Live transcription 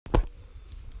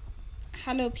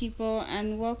Hello, people,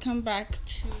 and welcome back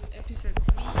to episode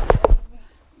 3 of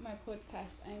my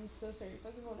podcast. I'm so sorry.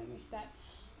 First of all, let me start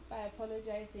by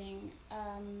apologizing.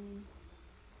 I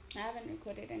haven't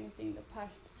recorded anything the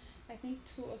past, I think,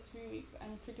 2 or 3 weeks.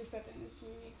 I'm pretty certain it's 3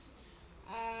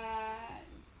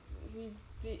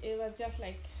 weeks. It was just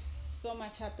like so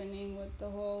much happening with the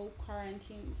whole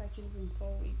quarantine. It's actually been 4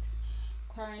 weeks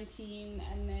quarantine,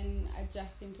 and then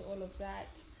adjusting to all of that,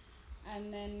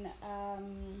 and then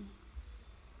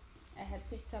I had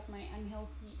picked up my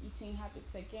unhealthy eating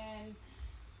habits again,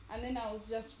 and then I was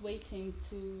just waiting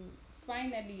to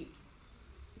finally,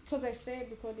 because I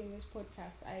started recording this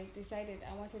podcast, I decided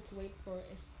I wanted to wait for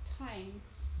a time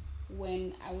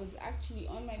when I was actually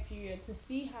on my period to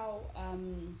see how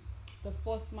the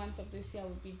fourth month of this year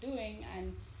would be doing,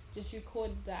 and just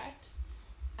record that.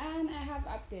 And I have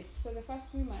updates. So the first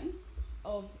 3 months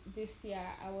of this year,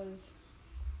 I was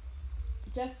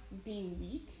just being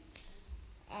weak,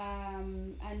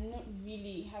 and not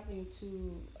really having to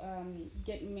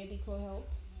get medical help,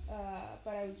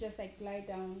 but I would just like lie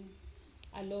down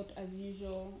a lot as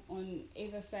usual on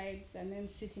either sides, and then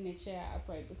sit in a chair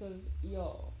upright, because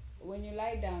when you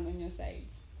lie down on your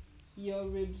sides, your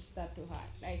ribs start to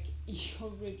hurt. Like your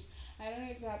ribs, I don't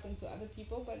know if it happens to other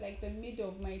people, but like the middle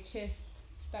of my chest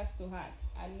starts to hurt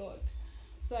a lot.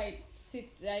 So I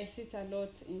sit a lot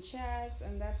in chairs,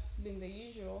 and that's been the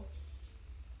usual.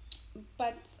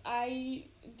 But I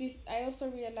also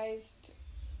realized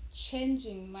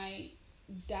changing my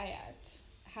diet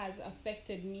has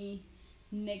affected me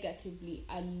negatively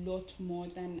a lot more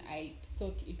than I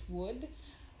thought it would.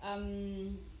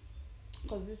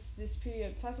 Because this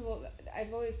period, first of all,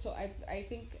 I've always thought, I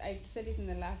think I said it in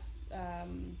the last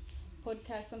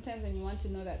podcast. Sometimes when you want to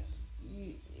know that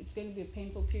it's going to be a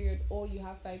painful period, or you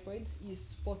have fibroids, you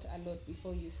spot a lot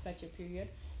before you start your period.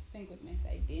 Thank goodness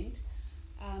I didn't.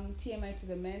 TMI to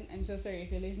the men, I'm so sorry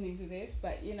if you're listening to this,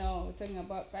 but we're talking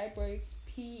about fibroids,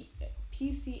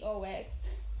 PCOS,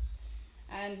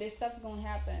 and this stuff's gonna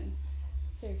happen.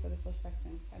 Sorry for the first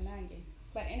accent,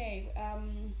 but anyways,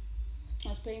 it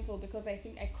was painful because I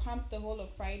think I cramped the whole of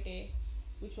Friday,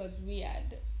 which was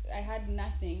weird. I had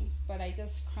nothing, but I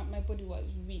just cramped. My body was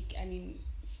weak and in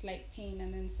slight pain.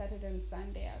 And then Saturday and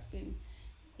Sunday, I've been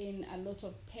in a lot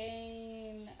of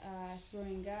pain,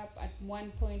 throwing up. At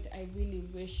one point, I really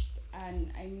wished,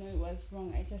 and I know it was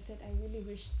wrong, I just said I really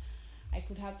wished I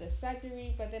could have the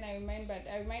surgery. But then I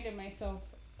reminded myself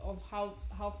of how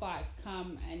far I've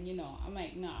come, and I'm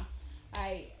like, nah,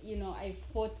 I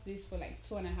fought this for like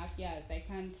 2.5 years. I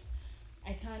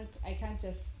can't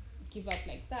just give up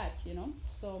like that,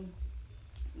 So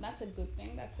that's a good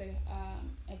thing. That's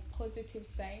a positive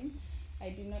sign. I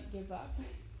did not give up.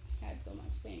 I had so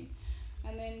much pain.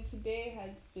 And then today has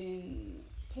been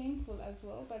painful as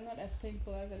well, but not as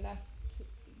painful as the last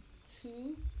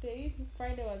 2 days.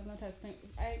 Friday was not as painful.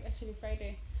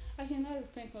 Friday not as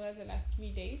painful as the last 3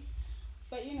 days.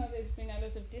 But there's been a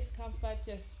lot of discomfort,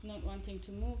 just not wanting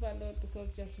to move a lot,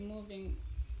 because just moving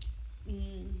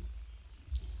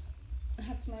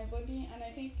hurts my body. And I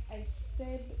think I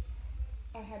said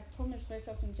I had promised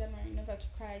myself in January never to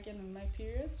cry again on my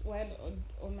periods, while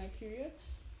on my period.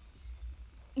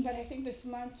 But I think this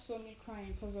month saw me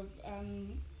crying because of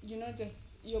just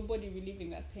your body relieving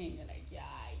that pain. You're like,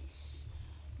 yikes.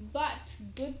 But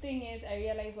good thing is I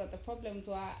realized what the problems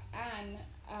were, and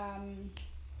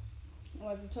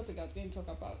was the topic I was going to talk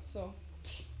about. So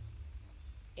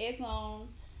it's on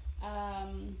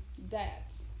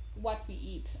diets, what we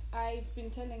eat. I've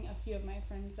been telling a few of my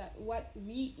friends that what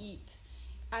we eat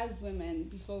as women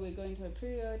before we go into a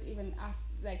period, even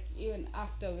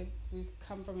after we've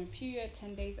come from a period,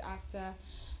 10 days after,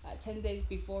 10 days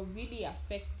before, really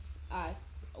affects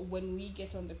us when we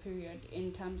get on the period,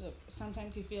 in terms of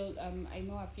sometimes you feel, I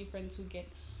know a few friends who get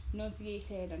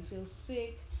nauseated and feel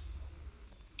sick.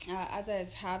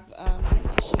 Others have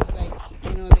issues like,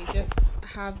 they just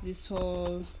have this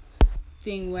whole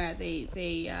thing where they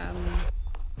feel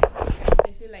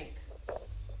like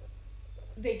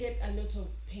they get a lot of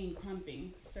pain,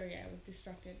 cramping. Sorry, I was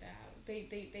distracted.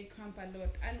 They cramp a lot,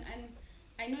 and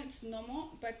I know it's normal,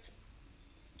 but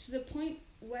to the point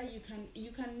where you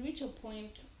can reach a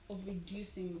point of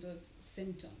reducing those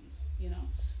symptoms,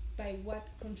 by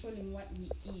controlling what we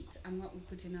eat and what we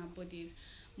put in our bodies.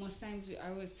 Most times, I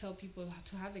always tell people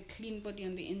to have a clean body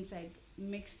on the inside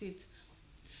makes it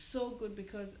so good,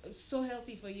 because it's so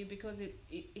healthy for you, because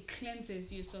it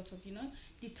cleanses you, sort of,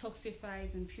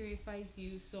 detoxifies and purifies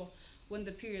you. So when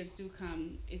the periods do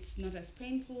come, it's not as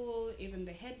painful, even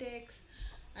the headaches.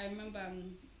 I remember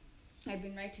I've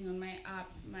been writing on my app,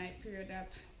 my period app.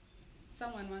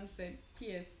 Someone once said,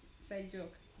 P.S., inside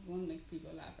joke. It won't make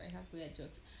people laugh. I have weird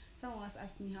jokes. Someone once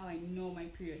asked me how I know my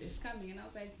period is coming, and I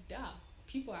was like, duh,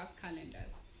 people have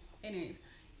calendars. Anyways,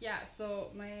 yeah, so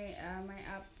my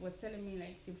app was telling me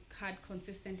like you've had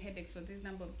consistent headaches for this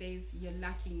number of days, you're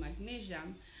lacking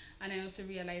magnesium. And I also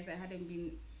realized I hadn't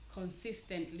been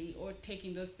consistently or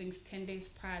taking those things 10 days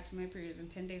prior to my period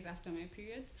and 10 days after my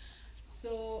period.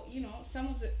 So, some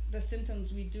of the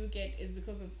symptoms we do get is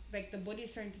because of like the body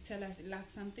is trying to tell us it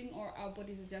lacks something, or our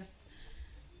bodies are just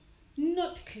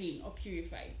not clean or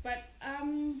purified. But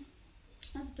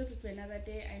that's a topic for another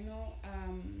day. I know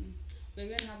we're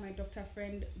going to have my doctor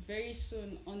friend very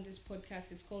soon on this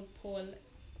podcast. It's called Paul,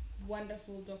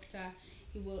 wonderful doctor.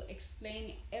 He will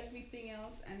explain everything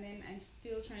else, and then I'm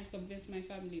still trying to convince my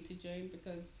family to join,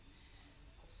 because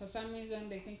for some reason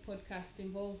they think podcasts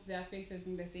involves their faces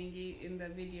in the thingy, in the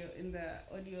video, in the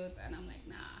audios, and I'm like,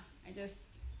 nah, I just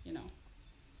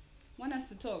want us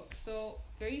to talk. So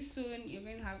very soon you're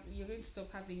going to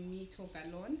stop having me talk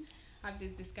alone, have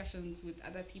these discussions with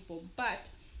other people. But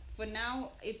for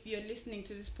now, if you're listening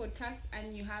to this podcast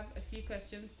and you have a few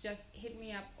questions, just hit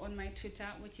me up on my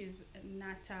Twitter, which is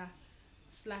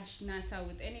Nata/Nata,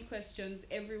 with any questions.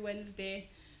 Every Wednesday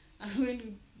I'm going to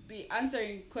be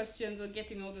answering questions or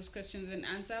getting all those questions and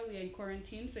answer. We're in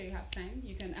quarantine, so you have time.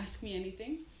 You can ask me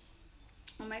anything.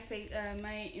 On my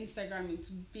my Instagram, it's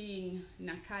being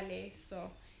Nakale,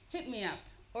 so hit me up.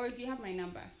 Or if you have my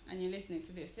number and you're listening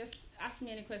to this, just ask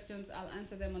me any questions. I'll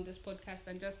answer them on this podcast,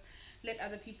 and just let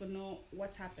other people know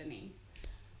what's happening.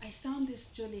 I sound this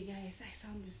jolly, guys.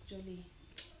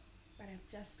 But I've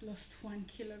just lost 1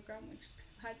 kilogram, which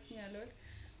hurts me a lot,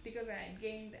 because I had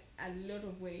gained a lot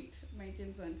of weight. My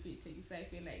gyms aren't fitting, so I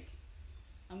feel like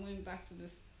I'm going back to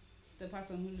the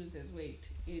person who loses weight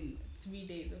in 3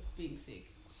 days of being sick.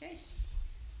 Sheesh.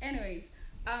 Anyways,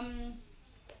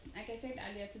 like I said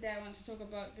earlier, today I want to talk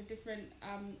about the different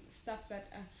stuff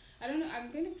that I don't know. I'm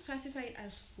going to classify it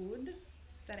as food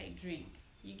that I drink.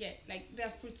 You get, like, they're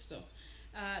fruit stuff.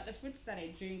 The fruits that I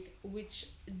drink, which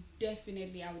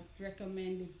definitely I would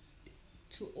recommend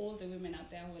to all the women out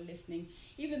there who are listening,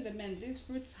 even the men. These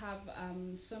fruits have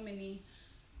so many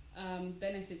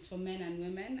benefits for men and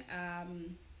women,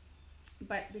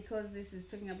 but because this is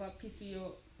talking about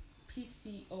PCOS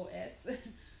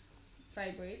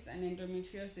fibroids and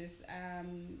endometriosis,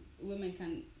 women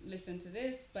can listen to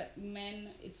this, but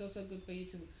men, it's also good for you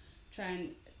to try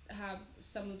and have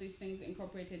some of these things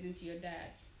incorporated into your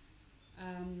diet.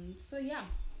 So yeah,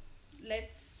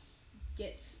 let's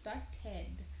get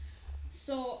started.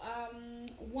 So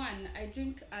one, I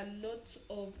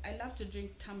love to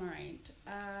drink tamarind,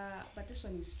 but this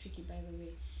one is tricky, by the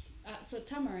way. So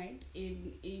tamarind,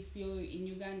 if you're in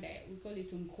Uganda, we call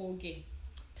it unkoge.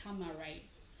 Tamarind,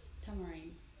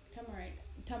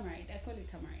 I call it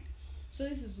tamarind. So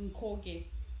this is unkoge.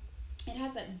 It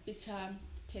has that bitter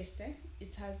taste.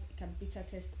 It has like a bitter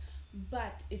taste,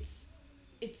 but it's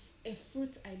a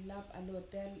fruit I love a lot.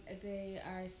 There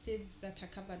are seeds that are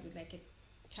covered with like a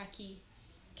tacky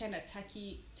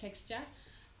texture,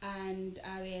 and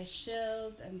they are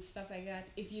shelled and stuff like that.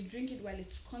 If you drink it while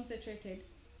it's concentrated,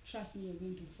 trust me, you're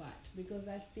going to fart, because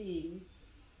that thing,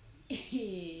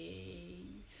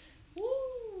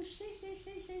 woo,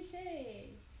 shay.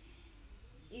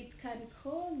 It can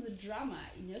cause drama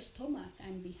in your stomach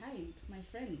and behind, my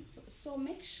friends. So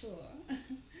make sure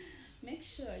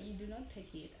you do not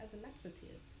take it as a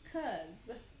laxative,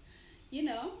 because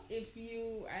if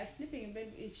you are sleeping in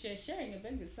bed, if you're sharing a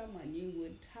bed with someone, you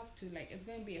would have to, like, it's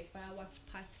going to be a fireworks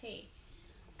party.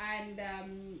 And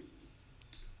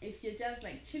if you're just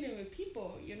like chilling with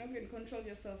people, you're not going to control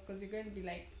yourself, because you're going to be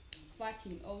like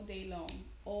farting all day long.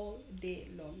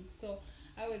 So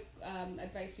I always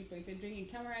advise people, if you're drinking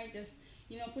tamarind, just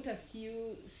put a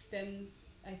few stems.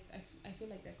 I feel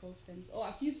like they're called stems, or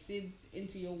a few seeds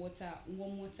into your water,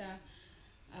 warm water.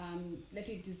 Let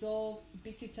it dissolve,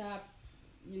 beat it up,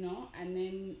 and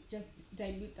then just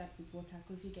dilute that with water,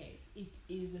 because you guys, it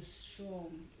is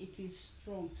strong,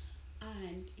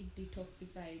 and it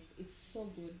detoxifies. It's so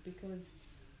good, because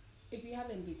if you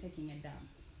haven't been taking a dump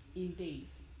in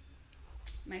days,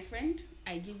 my friend,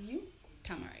 I give you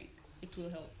tamarind. It will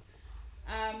help.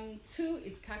 2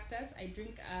 is cactus. I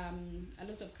drink a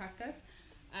lot of cactus.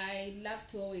 I love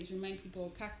to always remind people,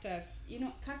 cactus,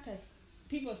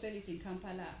 people sell it in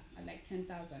Kampala at like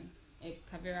 10,000.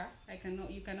 Kavera,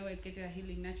 you can always get a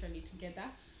healing naturally together.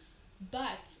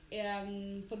 But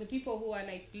for the people who are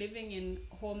like living in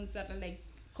homes that are like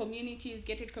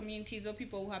gated communities, or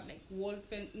people who have like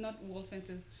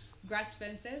grass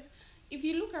fences, if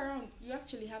you look around, you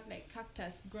actually have like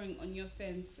cactus growing on your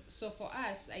fence. So for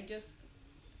us, I just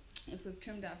if we've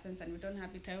trimmed our fence and we don't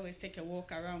have it, I always take a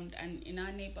walk around. And in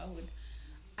our neighborhood,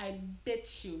 I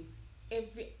bet you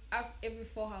every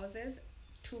 4 houses,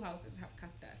 2 houses have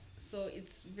cactus. So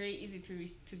it's very easy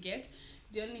to get.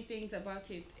 The only things about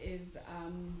it is oh,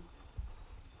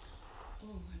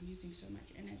 I'm using so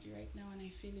much energy right now and I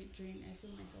feel it drain. I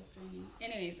feel myself draining.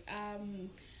 Anyways,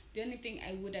 the only thing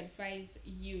I would advise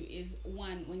you is,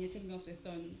 one, when you're taking off the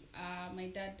thorns. My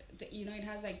dad, it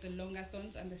has like the longer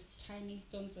thorns and the tiny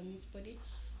thorns on its body,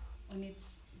 on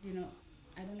its,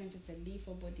 I don't know if it's a leaf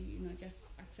or body. Just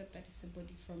accept that it's a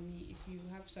body from me. If you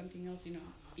have something else,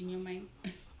 in your mind,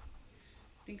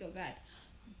 think of that.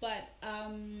 But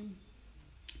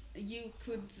you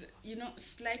could,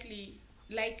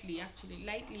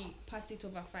 lightly pass it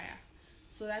over fire,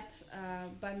 so that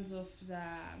burns off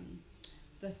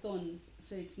the thorns,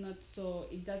 so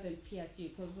it doesn't pierce you,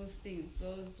 because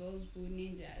those blue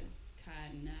ninjas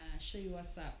can show you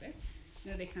what's up.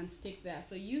 They can stick there.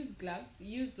 So use gloves.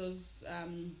 Use those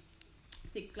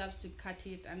thick gloves to cut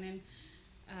it, and then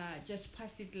just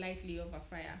pass it lightly over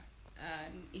fire,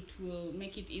 and it will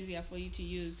make it easier for you to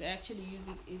use. I actually use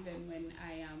it even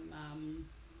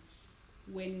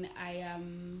when I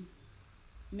am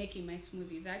making my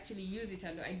smoothies. I actually use it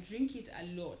a lot. I drink it a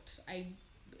lot.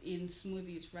 In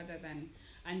smoothies rather than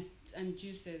and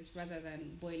juices rather than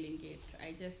boiling it.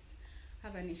 I just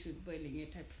have an issue with boiling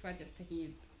it. I prefer just taking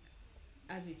it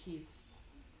as it is.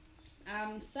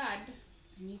 Third,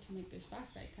 I need to make this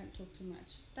faster. I can't talk too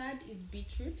much. Third is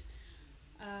beetroot.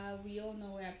 We all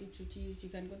know where beetroot is. You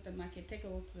can go to the market. Take a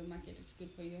walk to the market. It's good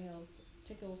for your health.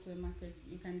 Take a walk to the market.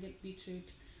 You can get beetroot.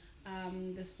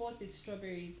 The fourth is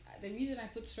strawberries. The reason I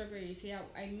put strawberries here,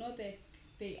 I know that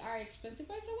they are expensive,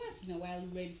 but it's a once in a while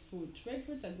red fruit. Red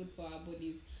fruits are good for our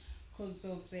bodies because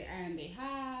of the iron they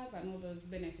have and all those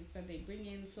benefits that they bring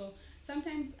in. So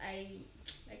sometimes I,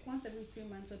 like once every 3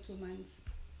 months or 2 months,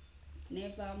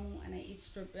 never more, and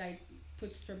I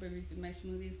put strawberries in my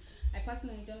smoothies. I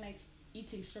personally don't like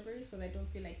eating strawberries because I don't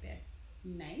feel like they're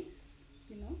nice,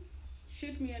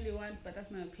 Shoot me all you want, but that's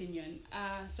my opinion.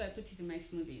 So I put it in my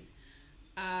smoothies.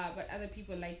 But other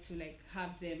people like to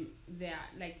have them there,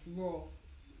 raw.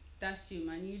 That's you,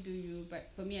 man. You do you.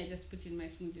 But for me, I just put it in my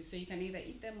smoothies. So you can either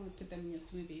eat them or put them in your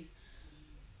smoothies.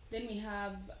 Then we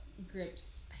have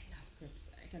grapes. I love grapes.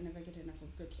 I can never get enough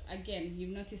of grapes. Again,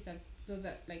 you've noticed that those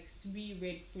are 3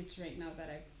 red fruits right now that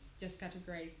I've just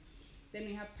categorized. Then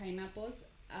we have pineapples.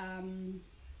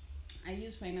 I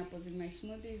use pineapples in my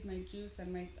smoothies, my juice,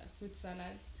 and my fruit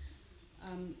salads.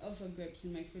 Also grapes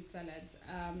in my fruit salads.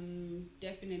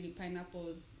 Definitely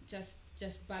pineapples,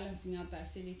 just balancing out the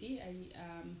acidity.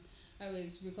 I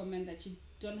always recommend that you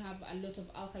don't have a lot of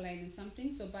alkaline in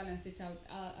something, so balance it out.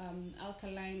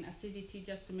 Alkaline, acidity,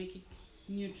 just to make it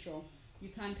neutral. You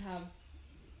can't have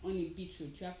only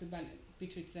beetroot. You have to balance.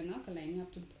 Beetroot is an alkaline. You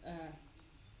have to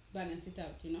balance it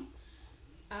out,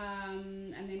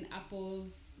 And then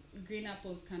apples. Green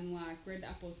apples can work, red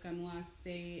apples can work.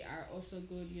 They are also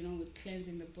good, with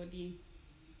cleansing the body.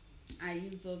 I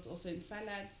use those also in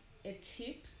salads. A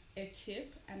tip,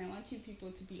 and I want you people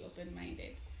to be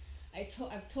open-minded.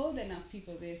 I've told enough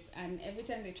people this, and every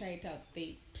time they try it out,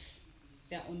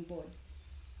 they're on board.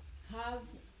 Have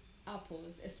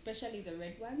apples, especially the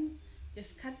red ones.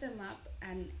 Just cut them up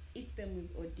and eat them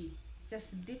with odi.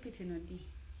 Just dip it in odi.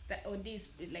 The odi is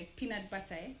like peanut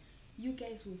butter. You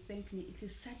guys will thank me. It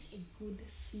is such a good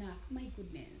snack. My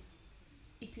goodness.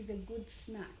 It is a good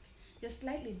snack. Just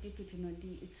slightly dip it in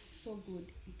odi. It's so good.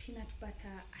 Peanut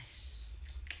butter.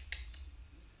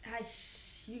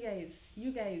 You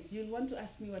guys, you'll want to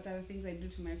ask me what other things I do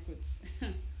to my fruits.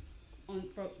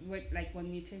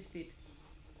 When you taste it.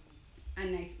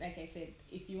 And like I said,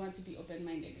 if you want to be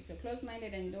open-minded. If you're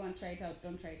closed-minded and you don't want to try it out,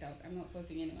 don't try it out. I'm not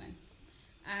forcing anyone.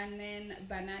 And then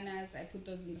bananas, I put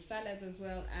those in the salads as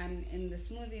well, and in the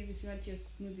smoothies. If you want your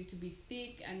smoothie to be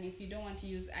thick, and if you don't want to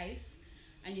use ice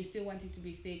and you still want it to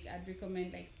be thick, I'd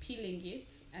recommend peeling it,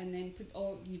 and then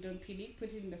you don't peel it,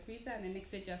 put it in the freezer, and the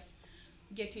next day just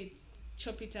get it,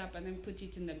 chop it up, and then put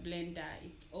it in the blender.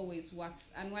 It always works.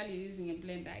 And while you're using a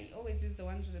blender, I always use the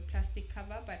ones with a plastic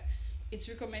cover, but it's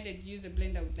recommended to use a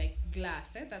blender with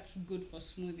glass. That's good for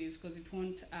smoothies because it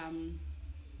won't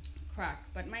crack,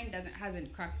 but mine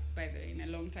hasn't cracked in a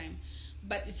long time,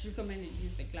 but it's recommended to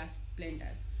use the glass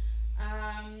blenders.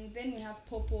 Then we have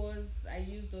pawpaws. I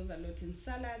use those a lot in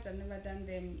salads. I've never done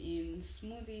them in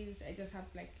smoothies. I just have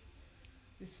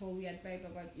this whole weird vibe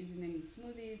about using them in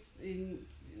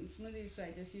smoothies, so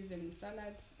I just use them in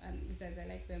salads, and besides I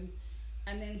like them.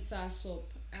 And then soursop,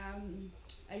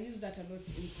 I use that a lot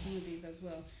in smoothies as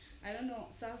well. I don't know,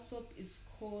 soursop is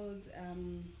called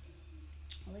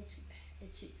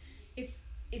it's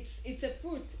it's a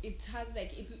fruit. It has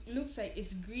like, it looks like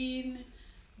it's green,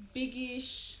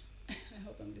 biggish. I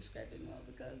hope I'm describing well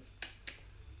because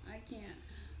I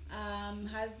can't.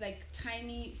 Has like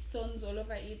tiny thorns all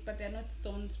over it, but they're not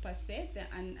thorns per se.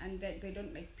 And they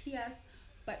don't like pierce.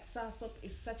 But soursop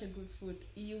is such a good fruit.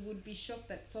 You would be shocked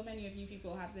that so many of you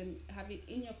people have it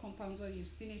in your compounds, or you've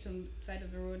seen it on the side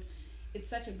of the road. It's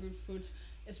such a good fruit,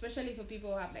 especially for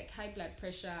people who have like high blood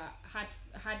pressure,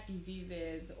 heart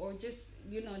diseases, or just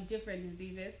different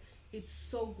diseases. It's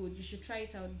so good. You should try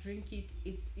it out. Drink it.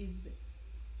 It is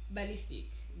ballistic,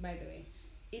 by the way.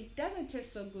 It doesn't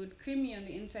taste so good. Creamy on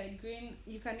the inside, green.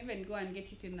 You can even go and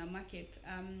get it in the market.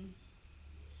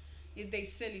 They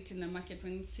sell it in the market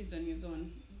when it sits on its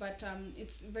own. But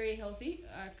it's very healthy.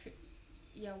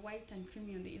 White and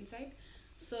creamy on the inside.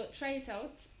 So try it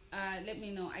out. Let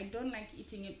me know. I don't like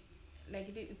eating it like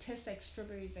it tastes like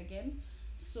strawberries again.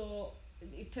 So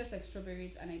it tastes like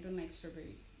strawberries, and I don't like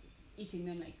strawberries. Eating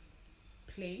them like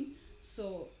plain.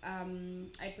 So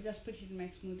I just put it in my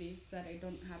smoothies so that I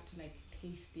don't have to like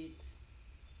taste it.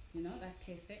 That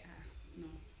taste it. No.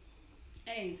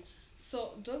 Anyways, so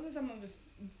those are some of the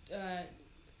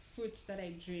fruits that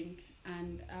I drink.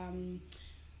 And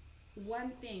one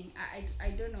thing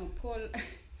I don't know, Paul,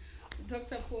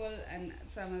 Dr. Paul and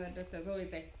some other doctors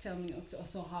always like tell me, okay,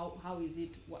 so how is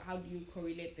it? How do you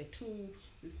correlate the two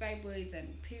with fibroids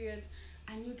and periods?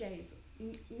 And you guys,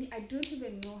 I don't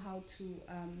even know how to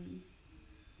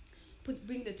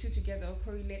bring the two together or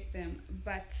correlate them.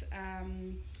 But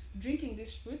drinking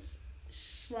these fruits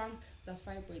shrunk the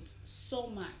fibroids so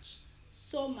much,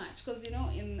 because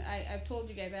I've told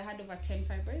you guys I had over 10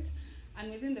 fibroids, and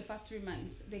within the first 3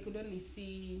 months they could only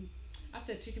see,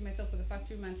 after treating myself for the first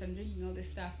 3 months and drinking all this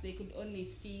stuff, they could only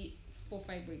see 4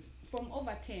 fibroids from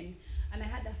over 10. And I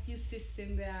had a few cysts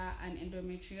in there and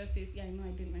endometriosis. Yeah, I know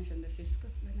I didn't mention the cysts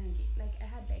because I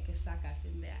had like a circus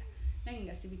in there.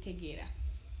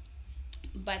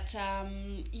 But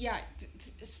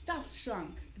stuff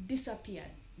shrunk,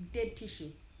 disappeared, dead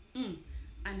tissue.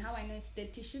 And how I know it's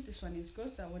dead tissue, this one is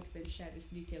gross, so I won't even share this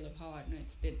detail of how I know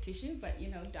it's dead tissue, but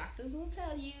doctors will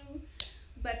tell you.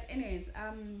 But anyways,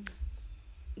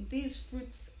 these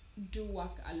fruits do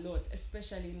work a lot,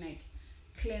 especially in like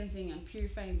cleansing and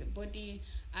purifying the body.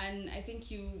 And I think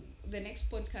the next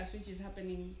podcast, which is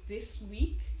happening this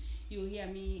week, you'll hear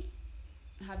me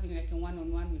having like a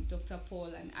one-on-one with Dr.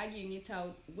 Paul and arguing it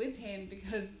out with him,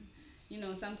 because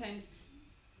sometimes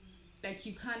like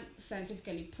you can't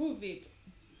scientifically prove it,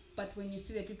 but when you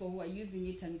see the people who are using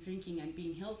it and drinking and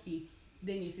being healthy,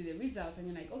 then you see the results and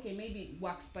you're like, okay, maybe it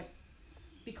works, but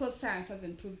because science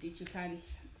hasn't proved it, you can't.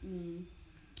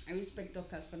 I respect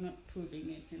doctors for not proving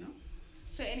it,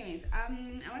 So anyways, I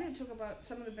want to talk about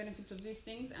some of the benefits of these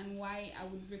things and why I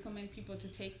would recommend people to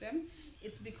take them.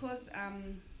 It's because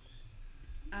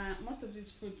most of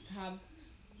these fruits have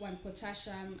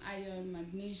potassium, iron,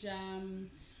 magnesium,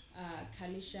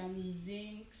 calcium,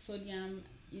 zinc, sodium,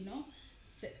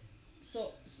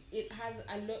 so it has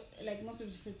a lot, like most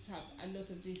of the fruits have a lot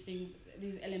of these things,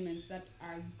 these elements that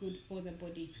are good for the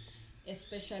body,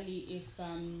 especially if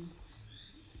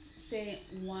say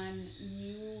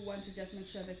you want to just make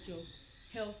sure that you're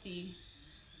healthy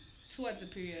towards a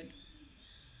period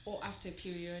or after a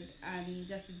period, and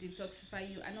just to detoxify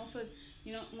you. And also,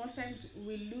 most times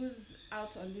we lose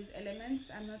out on these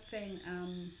elements. I'm not saying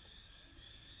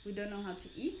we don't know how to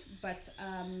eat, but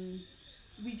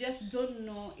we just don't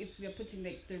know if we're putting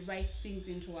like the right things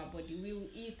into our body. We will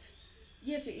eat,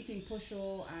 yes, we're eating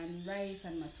posho and rice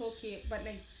and matoke, but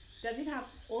like, does it have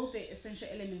all the essential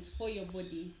elements for your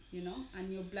body,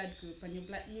 and your blood group and your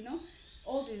blood,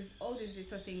 all these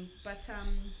little things. But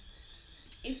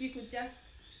if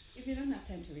you don't have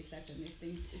time to research on these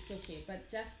things, it's okay. But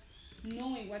just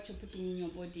knowing what you're putting in your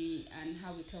body and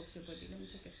how it helps your body. Let me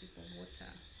take a sip of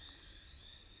water.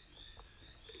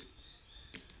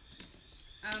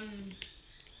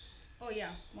 Oh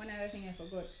yeah, one other thing I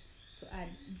forgot to add: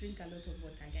 drink a lot of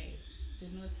water, guys. Do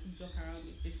not joke around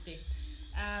with this thing.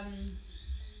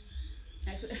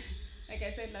 Like I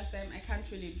said last time, I can't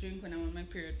really drink when I'm on my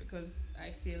period because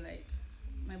I feel like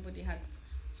my body hurts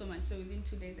so much. So within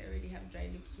 2 days, I already have dry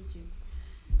lips, which is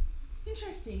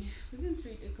interesting. Within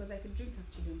 3 days, because I could drink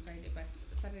actually on Friday, but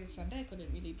Saturday, Sunday, I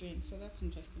couldn't really drink. So that's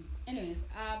interesting. Anyways,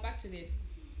 back to this.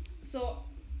 So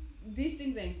these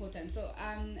things are important. So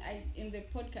in the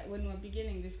podcast, when we were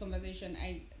beginning this conversation,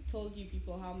 I told you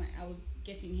people how I was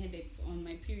getting headaches on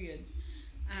my periods,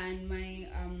 and my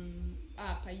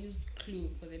app, I use Clue.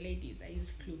 For the ladies, I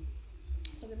use Clue.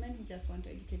 For the men who just want to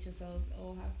educate yourselves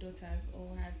or have daughters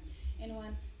or have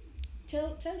anyone,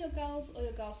 tell your girls or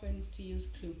your girlfriends to use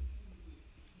Clue.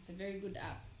 It's a very good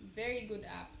app. Very good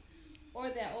app. Or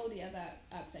there are all the other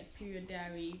apps like Period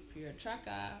Diary, Period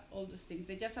Tracker, all those things.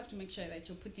 They just have to make sure that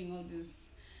you're putting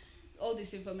all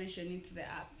this information into the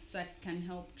app so that it can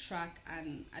help track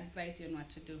and advise you on what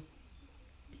to do.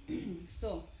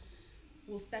 So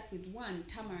we'll start with one,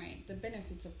 tamarind. The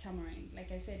benefits of tamarind.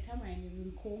 Like I said, tamarind is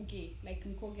in Nkoge. Like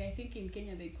in Nkoge, I think in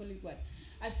Kenya they call it what?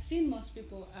 I've seen most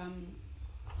people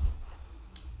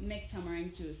make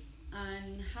tamarind juice.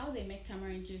 And how they make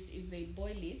tamarind juice is they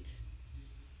boil it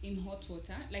in hot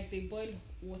water. Like they boil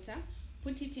water,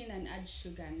 put it in and add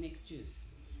sugar and make juice.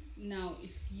 Now,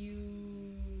 if you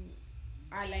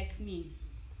are like me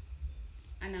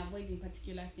and avoiding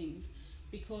particular things,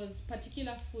 because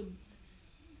particular foods,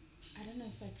 I don't know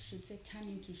if I should say turn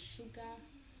into sugar,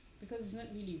 because it's not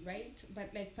really right,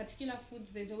 but like particular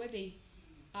foods, there's a way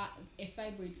a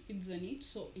fibroid feeds on it,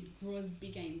 so it grows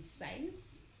bigger in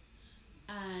size,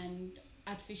 and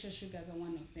artificial sugars are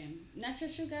one of them. Natural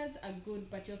sugars are good,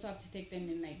 but you also have to take them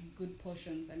in like good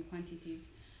portions and quantities.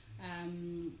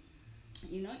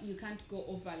 You can't go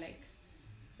over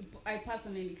I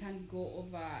personally can't go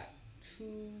over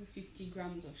 250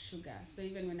 grams of sugar. So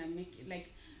even when I make it,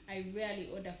 I rarely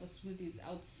order for smoothies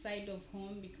outside of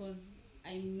home, because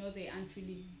I know they aren't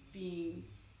really being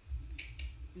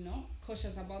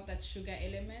cautious about that sugar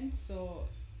element. So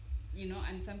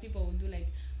and some people will do like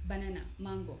banana,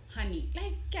 mango, honey.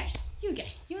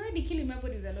 You're already killing my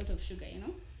body with a lot of sugar,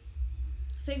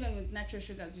 So even with natural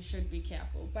sugars, you should be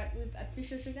careful. But with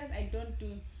artificial sugars, I don't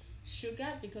do sugar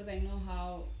because I know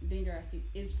how dangerous it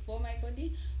is for my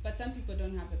body. But some people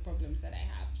don't have the problems that I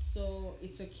have, so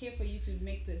it's okay for you to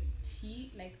make the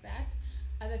tea like that.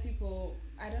 Other people,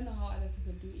 I don't know how other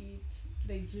people do it,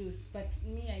 the juice. But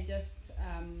me, I just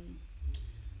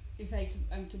if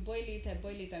I'm to boil it, I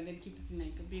boil it and then keep it in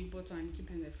like a big bottle and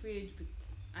keep it in the fridge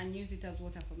and use it as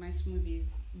water for my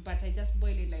smoothies. But I just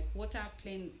boil it like water,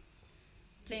 plain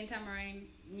tamarind.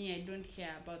 Me, I don't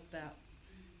care about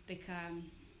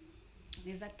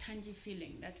there's that tangy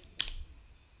feeling that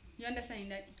you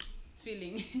understand, that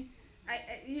feeling.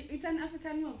 It's an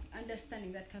African way of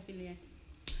understanding that feeling.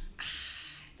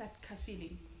 That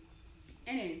feeling.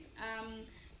 Anyways,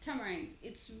 tamarind,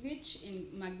 it's rich in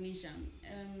magnesium.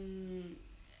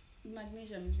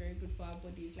 Magnesium is very good for our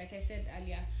bodies. Like I said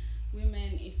earlier,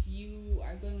 women, if you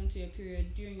are going into your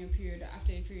period, during your period or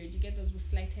after your period, you get those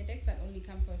slight headaches that only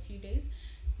come for a few days.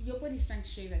 Your body is trying to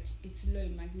show you that it's low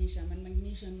in magnesium, and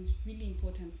magnesium is really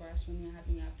important for us when we're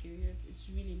having our periods. It's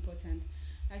really important.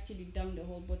 I actually downed the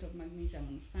whole bottle of magnesium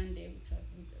on Sunday, which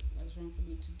was wrong for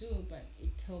me to do, but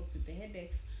it helped with the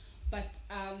headaches. But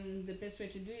the best way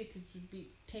to do it would be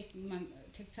take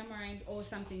tamarind or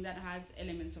something that has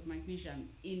elements of magnesium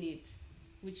in it,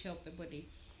 which help the body.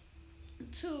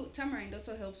 2, tamarind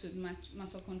also helps with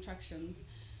muscle contractions.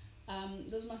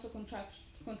 Those muscle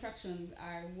contractions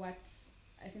are what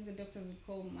I think the doctors would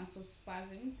call muscle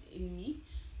spasms in me,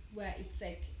 where it's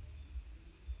like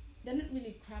they're not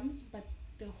really cramps, but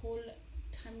the whole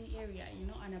tummy area,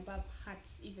 and above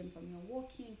hurts, even from your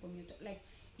walking, from your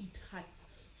it hurts.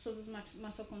 So those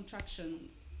muscle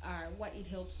contractions are what it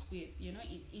helps with.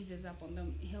 It eases up on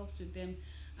them, it helps with them,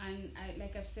 and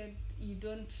like I've said, you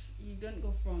don't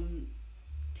go from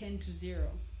 10 to 0.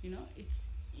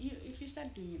 If you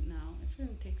start doing it now, it's going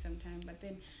to take some time, but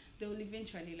then they will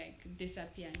eventually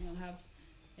disappear and you'll have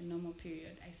a normal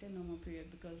period. I say normal period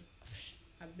because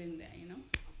I've been there,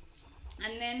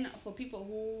 And then for people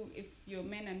who, if you're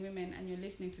men and women and you're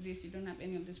listening to this, you don't have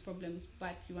any of these problems,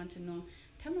 but you want to know,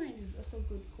 tamarind is also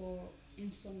good for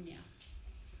insomnia.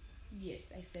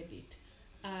 Yes, I said it.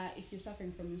 If you're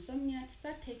suffering from insomnia,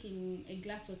 start taking a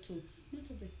glass or 2, not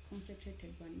of the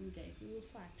concentrated one, you guys, you will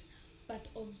fart, but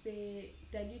of the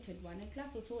diluted one, a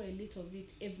glass or 2, a little of it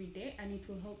every day, and it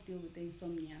will help deal with the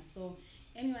insomnia. So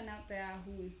anyone out there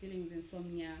who is dealing with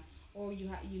insomnia, or you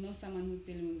know someone who's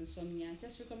dealing with insomnia,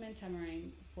 just recommend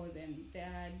tamarind for them.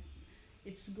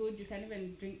 It's good. You can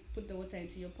even put the water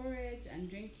into your porridge and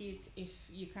drink it if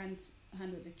you can't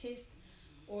handle the taste,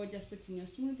 or just put it in your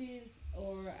smoothies,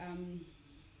 or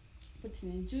put it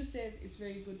in juices. It's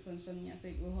very good for insomnia, so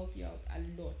it will help you out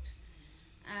a lot.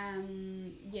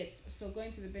 Yes, so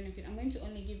going to the benefit, I'm going to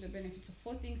only give the benefits of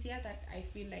 4 things here that I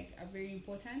feel like are very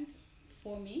important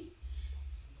for me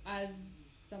as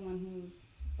someone who's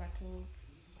battling,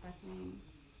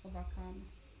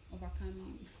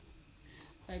 overcoming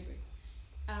fibroid.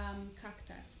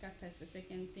 Cactus, the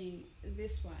second thing.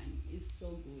 This one is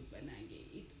so good, Banage.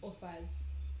 It offers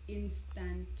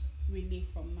instant relief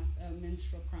from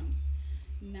menstrual cramps.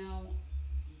 Now,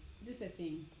 this is the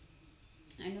thing.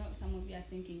 I know some of you are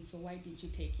thinking, so why did you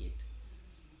take it?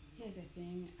 Here's the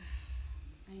thing.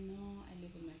 I know I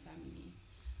live with my family.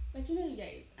 But you know, you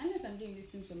guys, unless I'm doing these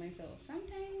things for myself,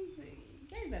 sometimes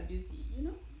guys are busy. You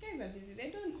know, guys are busy.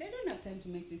 They don't have time to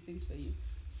make these things for you.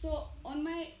 So on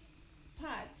my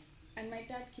part, and my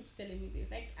dad keeps telling me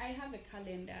this. Like, I have a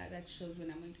calendar that shows when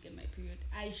I'm going to get my period.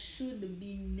 I should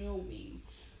be knowing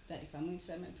that if I'm going to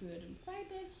start my period on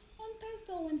Friday, on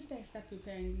Thursday or Wednesday, I start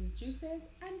preparing these juices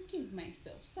and give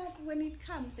myself. So that when it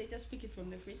comes, they just pick it from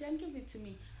the fridge and give it to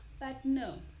me. But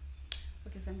no,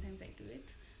 okay, sometimes I do it.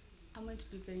 I'm going to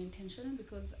be very intentional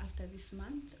because after this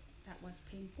month, that was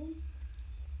painful.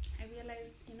 I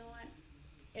realized, you know what,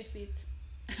 F it,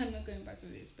 I'm not going back to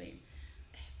this pain.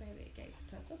 By the way, guys,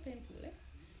 it was so painful.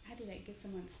 How did I get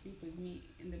someone to sleep with me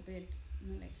in the bed?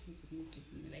 Not like sleep with me,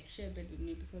 like share bed with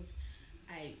me, because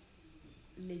I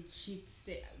legit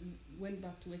went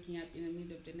back to waking up in the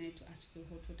middle of the night to ask for a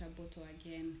hot water bottle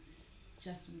again,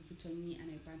 just to be put on me, and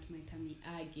I burnt my tummy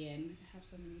again. I have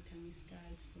so many tummy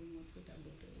scars from hot water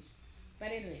bottles.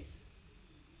 But anyways,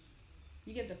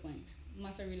 you get the point.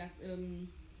 Muscle relax,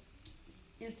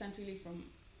 instant relief from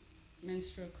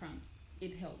menstrual cramps.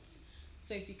 It helps.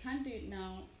 So if you can't do it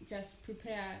now, just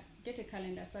prepare, get a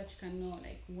calendar so that you can know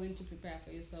like when to prepare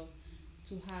for yourself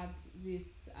to have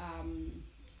this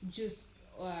juice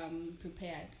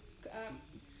prepared.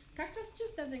 Cactus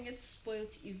juice doesn't get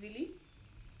spoiled easily,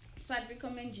 so I'd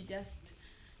recommend you just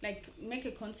like make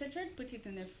a concentrate, put it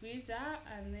in the freezer,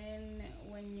 and then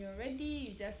when you're ready,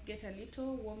 you just get a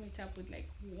little, warm it up with like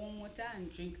warm water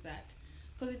and drink that,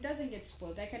 because it doesn't get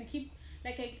spoiled. I can keep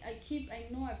like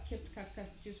I know I've kept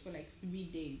cactus juice for like 3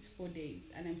 days, 4 days,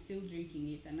 and I'm still drinking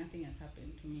it and nothing has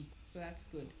happened to me, so that's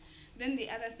good. Then the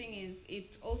other thing is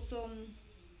it also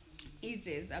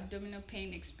eases abdominal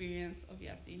pain experience,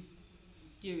 obviously,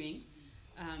 during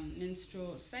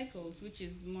menstrual cycles, which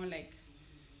is more like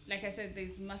I said,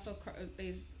 there's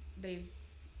there's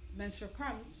menstrual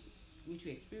cramps, which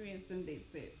we experience, and there's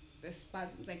the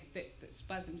spasms, like the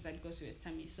spasms that go through your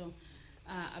tummy. So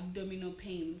abdominal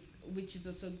pains, which is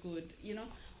also good. You know,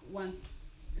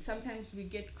 sometimes we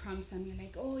get cramps and we're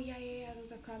like, oh yeah,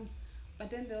 those are cramps. But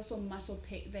then there's also muscle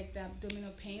pain, like the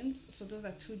abdominal pains. So those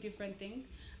are two different things.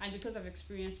 And because I've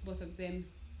experienced both of them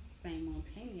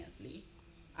simultaneously,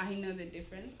 I know the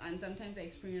difference. And sometimes I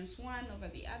experience one over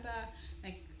the other.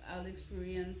 Like I'll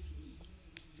experience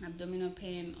abdominal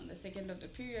pain on the second of the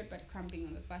period, but cramping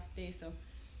on the first day. So,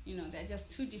 you know, they're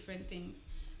just two different things.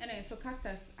 Anyway, so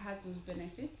cactus has those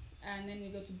benefits. And then we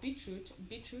go to beetroot.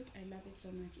 Beetroot, I love it so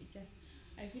much.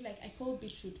 I feel like I call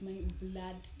beetroot my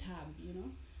blood tab, you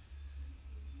know.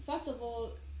 First of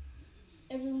all,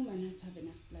 every woman has to have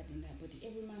enough blood in their body.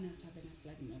 Every man has to have enough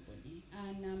blood in their body.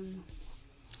 And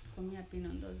for me, I've been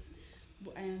on those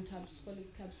iron tabs,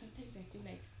 folic tabs. Sometimes I feel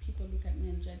like people look at me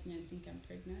and judge me and think I'm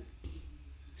pregnant.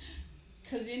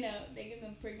 Because, you know, they give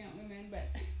them pregnant women.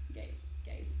 But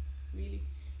guys, really.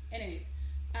 Anyways,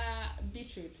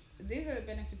 beetroot. These are the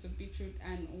benefits of beetroot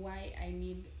and why I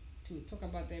need to talk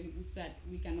about them so that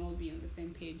we can all be on the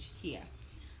same page here.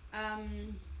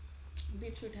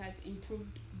 Beetroot has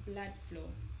improved blood flow,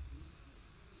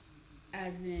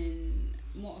 as in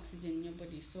more oxygen in your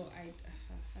body. So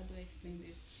how do I explain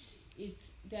this?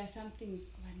 There are some things.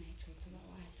 What nitrates about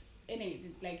what? Anyways,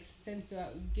 it like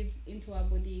gets into our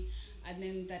body, and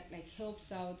then that like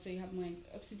helps out. So you have more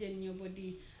oxygen in your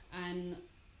body, and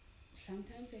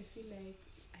sometimes I feel like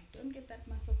I don't get that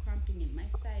muscle cramping in my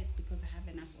side because I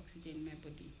have enough oxygen in my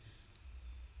body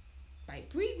by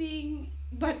breathing.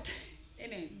 But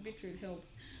anyways, beetroot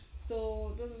helps.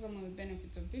 So those are some of the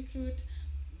benefits of beetroot.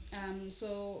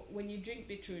 So when you drink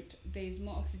beetroot, there is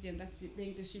more oxygen that's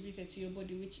being distributed to your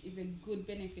body, which is a good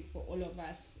benefit for all of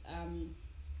us,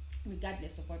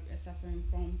 regardless of what we're suffering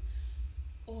from.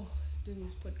 Oh, doing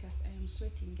this podcast, I am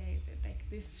sweating, guys. Like,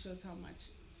 this shows how much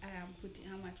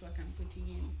work I'm putting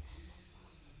in,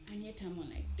 and yet I'm on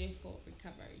like day 4 of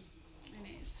recovery.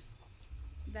 Anyways,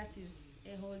 that is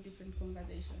a whole different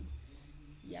conversation.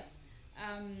 Yep.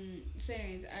 So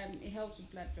anyways, it helps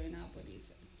with blood flow in our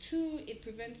bodies. 2, it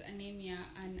prevents anemia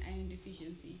and iron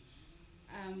deficiency.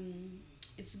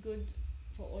 It's good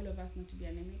for all of us not to be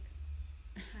anemic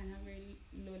and have very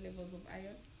low levels of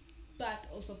iron, but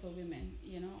also for women,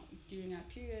 you know, during our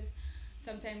periods.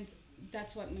 Sometimes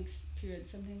that's what makes periods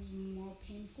sometimes more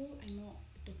painful. I know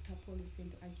Dr. Paul is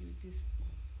going to argue with this.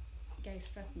 Guys,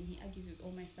 trust me, he argues with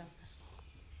all my stuff.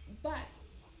 But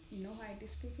you know how I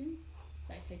disprove him?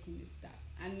 By taking this stuff.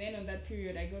 And then on that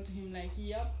period, I go to him like,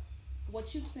 yep,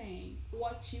 what you saying?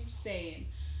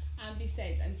 And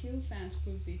besides, until science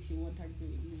proves it, he won't agree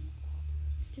with me.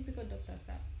 Typical doctor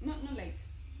stuff. Not like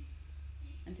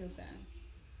until science.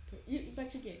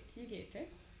 But you get, eh?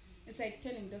 It's like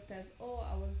telling doctors, oh,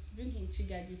 I was drinking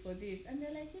chigadi for this, and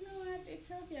they're like, you know what, it's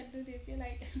healthy, I do this. You're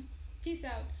like, peace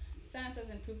out. Science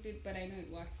hasn't proved it, but I know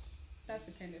it works. That's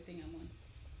the kind of thing I'm on.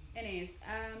 Anyways,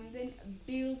 then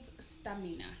build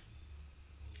stamina.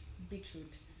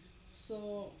 Beetroot.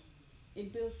 So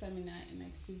it builds stamina and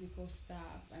like physical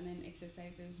stuff, and then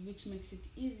exercises, which makes it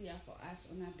easier for us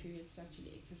on our periods to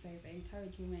actually exercise. I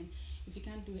encourage women, if you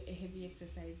can't do a heavy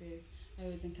exercises, I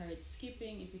always encourage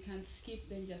skipping. If you can't skip,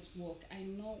 then just walk. I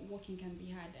know walking can be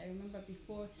hard. I remember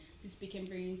before this became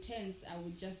very intense, I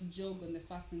would just jog on the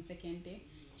first and second day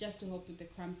just to help with the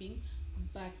cramping.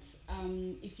 But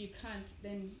if you can't,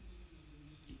 then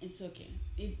it's okay.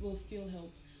 It will still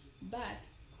help. But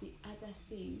the other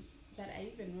thing that I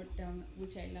even wrote down,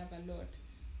 which I love a lot,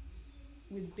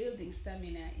 with building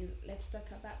stamina is, let's talk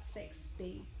about sex,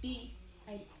 baby.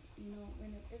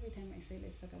 Every time I say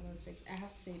let's talk about sex, I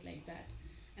have to say it like that,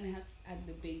 and I have to add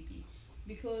the baby,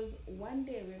 because one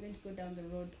day we're going to go down the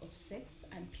road of sex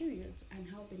and periods and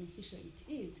how beneficial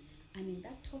it is. And in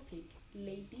that topic,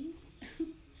 ladies,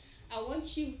 I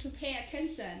want you to pay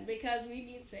attention, because we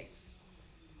need sex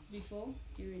before,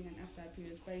 during, and after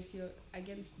periods. But if you're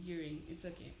against during, it's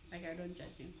okay. Like, I don't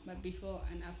judge you. But before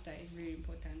and after is very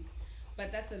important.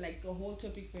 But that's a whole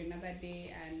topic for another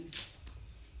day and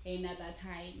another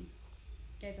time.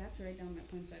 Guys, I have to write down my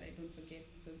points so that I don't forget,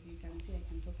 because you can see I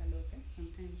can talk a lot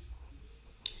sometimes.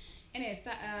 Anyway,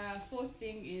 fourth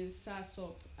thing is Sa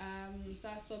soap.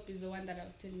 Sa soap is the one that I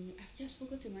was telling you. I've just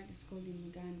forgotten what it's called in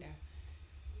Uganda.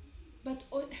 But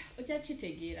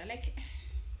Ojachitegera,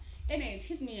 anyways,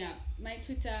 hit me up. My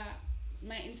Twitter,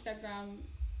 my Instagram,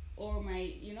 or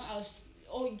my,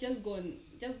 just go on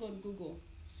Google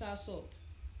Sa soap,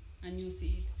 and you'll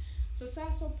see it. So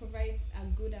Sa soap provides a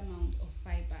good amount of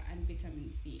fiber and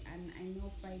vitamin C, and I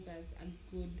know fibers are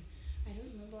good. I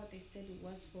don't remember what they said it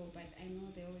was for, but I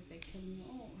know they always tell me,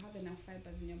 have enough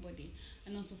fibers in your body.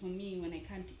 And also for me, when I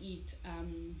can't eat,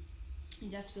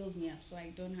 it just fills me up, so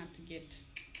I don't have to get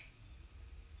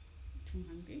too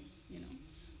hungry,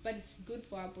 But it's good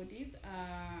for our bodies,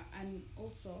 and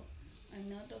also, I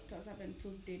know doctors haven't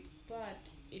proved it, but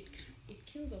it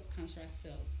kills off cancerous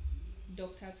cells.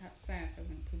 Science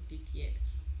hasn't proved it yet,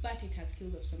 but it has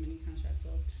killed off so many cancerous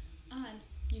cells. And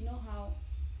you know how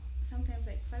sometimes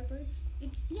fibroids,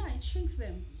 it shrinks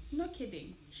them. No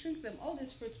kidding, shrinks them. All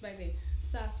these fruits, by the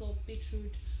Sa soap,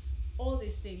 beetroot, all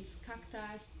these things,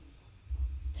 cactus,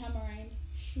 tamarind,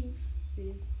 shrinks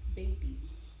these babies.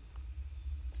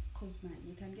 Cause man,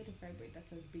 you can get a fibroid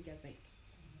that's as big as a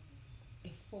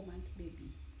 4-month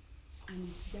baby, and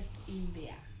it's just in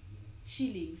there,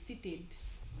 chilling, seated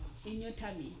in your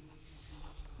tummy.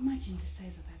 Imagine the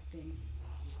size of that thing.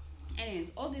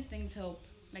 Anyways, all these things help.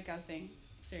 Like I was saying,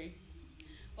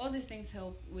 all these things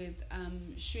help with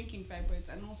shrinking fibroids,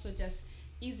 and also just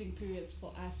easing periods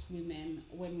for us women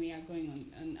when we are going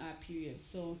on our periods.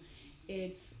 So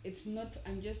it's not,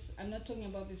 I'm not talking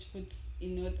about these fruits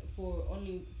for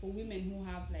women who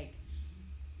have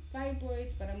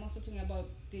fibroids, but I'm also talking about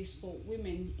this for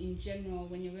women in general.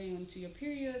 When you're going on to your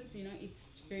periods,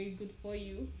 it's very good for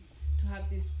you to have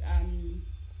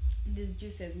these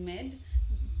juices made.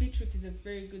 Beetroot is a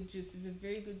very good juice. It's a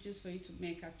very good juice for you to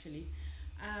make, actually.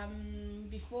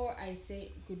 Before I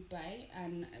say goodbye,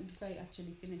 and before I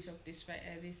actually finish up this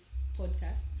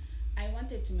podcast, I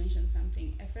wanted to mention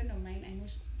something. A friend of mine, I know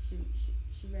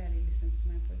she rarely listens to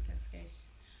my podcast, guys,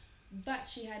 but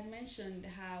she had mentioned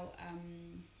how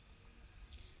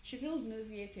she feels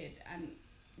nauseated and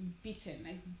beaten,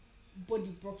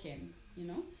 body broken,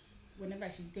 whenever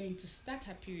she's going to start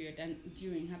her period and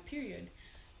during her period.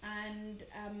 And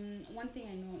one thing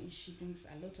I know is she drinks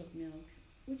a lot of milk,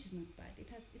 which is not bad.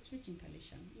 It's rich in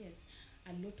calcium, yes.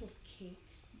 A lot of cake.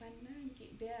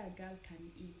 There a girl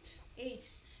can eat.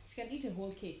 She can eat a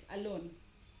whole cake alone.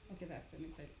 Okay, that's an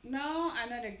exaggeration. No, I'm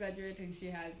not exaggerating. She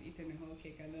has eaten a whole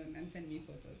cake alone and sent me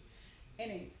photos.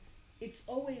 Anyways, it's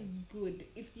always good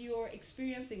if you're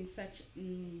experiencing such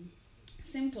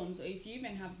symptoms, or if you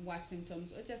even have worse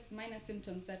symptoms or just minor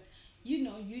symptoms that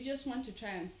you just want to try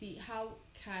and see how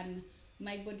can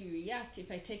my body react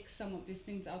if I take some of these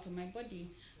things out of my body.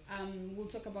 We'll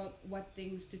talk about what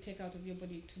things to take out of your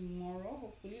body tomorrow,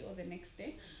 hopefully, or the next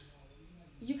day.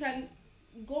 You can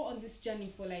go on this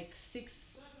journey for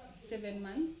 6-7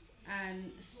 months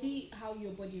and see how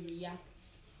your body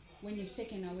reacts when you've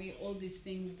taken away all these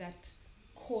things that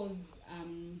cause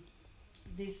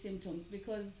these symptoms.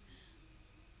 Because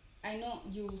I know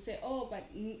you will say, but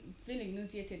feeling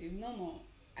nauseated is normal.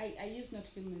 I used not to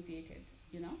feel nauseated,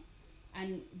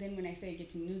 and then when I say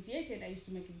getting nauseated, I used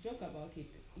to make a joke about it.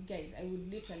 Guys, I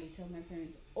would literally tell my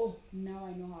parents, now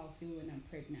I know how I feel when I'm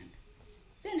pregnant.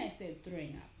 Then I said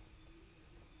throwing up.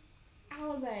 I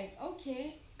was like,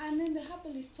 okay. And then the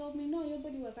herbalist told me, no, your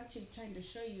body was actually trying to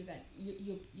show you that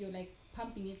you're like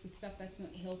pumping it with stuff that's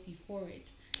not healthy for it.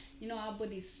 Our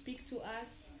bodies speak to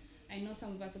us. I know some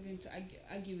of us are going to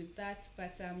argue with that,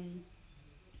 but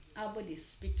our bodies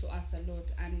speak to us a lot.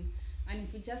 And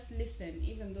if we just listen,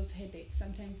 even those headaches,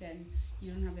 sometimes then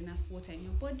you don't have enough water in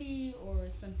your body or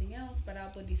something else, but our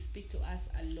bodies speak to us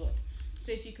a lot.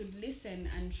 So if you could listen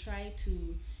and try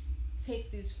to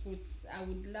take these fruits, I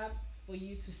would love for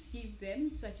you to sieve them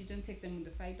so that you don't take them with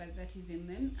the fiber that is in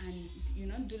them,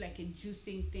 and do like a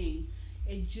juicing thing,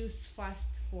 a juice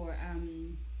fast for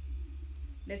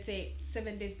let's say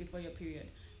 7 days before your period.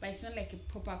 But it's not like a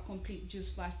proper complete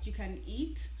juice fast. You can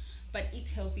eat, but eat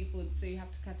healthy food. So you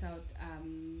have to cut out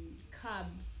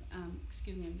carbs.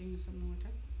 Excuse me, I'm drinking some more water.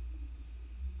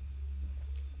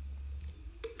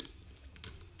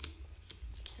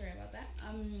 Sorry about that.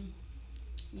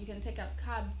 You can take out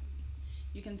carbs.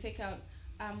 You can take out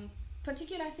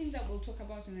particular things that we'll talk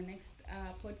about in the next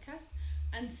podcast,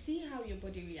 and see how your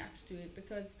body reacts to it.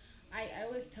 Because I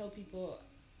always tell people,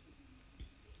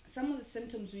 some of the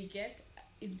symptoms we get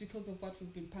is because of what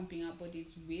we've been pumping our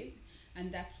bodies with,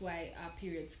 and that's why our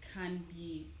periods can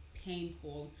be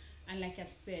painful. And like I've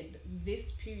said,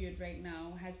 this period right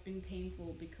now has been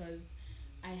painful because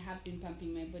I have been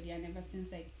pumping my body, and ever since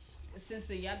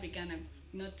the year began,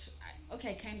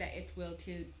 I kind of ate well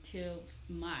till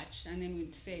March, and then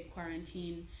we'd say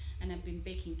quarantine, and I've been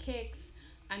baking cakes,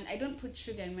 and I don't put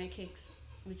sugar in my cakes,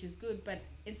 which is good, but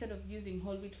instead of using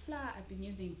whole wheat flour, I've been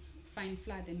using fine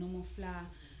flour, the normal flour,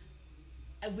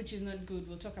 which is not good.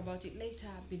 We'll talk about it later.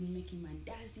 I've been making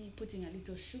mandazi, putting a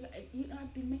little sugar.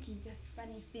 I've been making just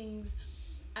funny things,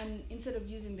 and instead of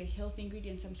using the healthy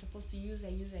ingredients I'm supposed to use, I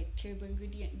use like terrible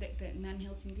ingredient, the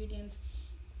non-healthy ingredients.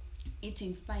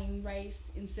 Eating fine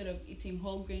rice instead of eating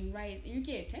whole grain rice. You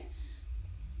get it?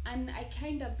 And I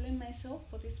kind of blame myself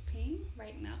for this pain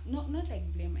right now. Not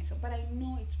like blame myself, but I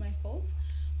know it's my fault.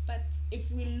 But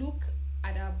if we look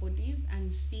at our bodies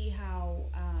and see how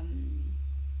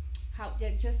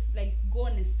just like go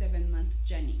on a 7-month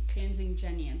journey, cleansing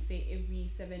journey, and say every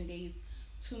 7 days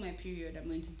to my period I'm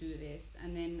going to do this,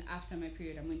 and then after my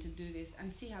period I'm going to do this,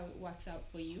 and see how it works out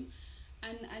for you,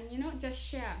 and just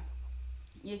share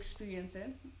your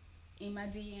experiences in my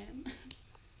DM.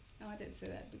 I wanted to say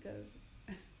that because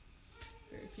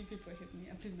very few people hit me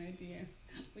up in my DM,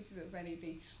 which is a funny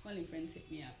thing. Only friends hit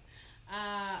me up,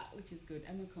 which is good.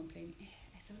 I'm not complaining.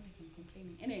 I sound like I'm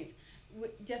complaining. Anyways,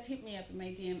 just hit me up in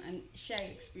my DM and share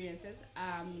your experiences.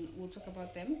 We'll talk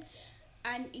about them.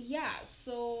 And yeah,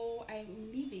 so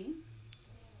I'm leaving.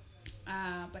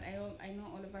 But I know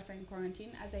all of us are in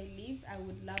quarantine. As I leave, I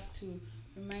would love to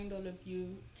remind all of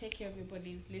you, take care of your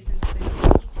bodies, listen to them,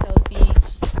 eat healthy,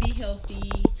 be healthy,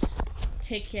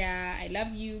 take care. I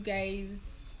love you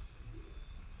guys.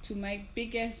 To my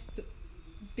biggest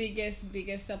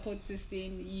support system,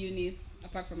 Eunice,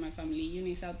 apart from my family,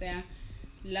 Eunice out there,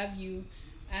 love you,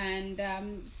 and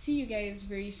see you guys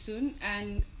very soon.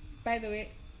 And by the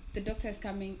way, the doctor is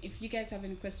coming. If you guys have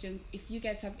any questions, if you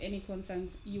guys have any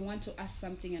concerns, you want to ask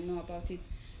something and know about it,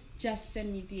 just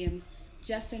send me DMs.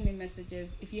 Just send me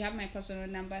messages. If you have my personal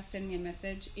number, send me a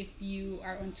message. If you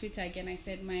are on Twitter, again, I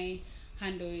said my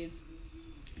handle is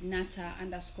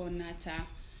Nata_Nata,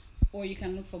 or you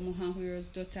can look for Muhanhwiro's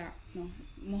daughter. No,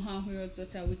 Muhanhwiro's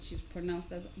daughter, which is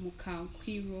pronounced as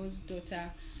Muhanhwiro's daughter.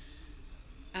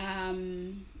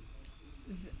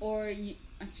 Or you,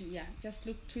 actually, yeah, just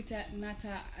look Twitter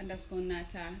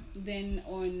Nata_Nata. Then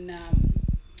on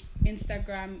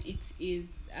Instagram, it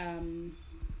is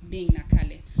being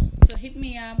Nakale. So hit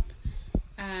me up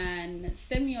and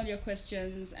send me all your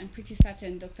questions. I'm pretty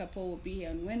certain Dr. Paul will be here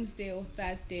on Wednesday or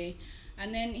Thursday.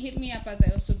 And then hit me up as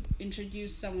I also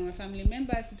introduce some of my family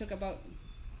members to talk about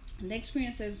the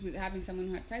experiences with having someone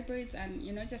who had fibroids, and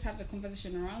just have the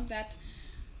conversation around that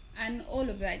and all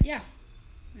of that. Yeah,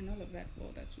 and all of that.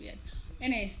 Well, that's weird.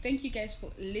 Anyways, thank you guys for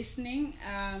listening.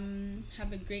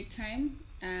 Have a great time,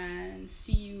 and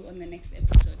see you on the next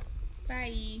episode.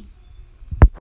 Bye.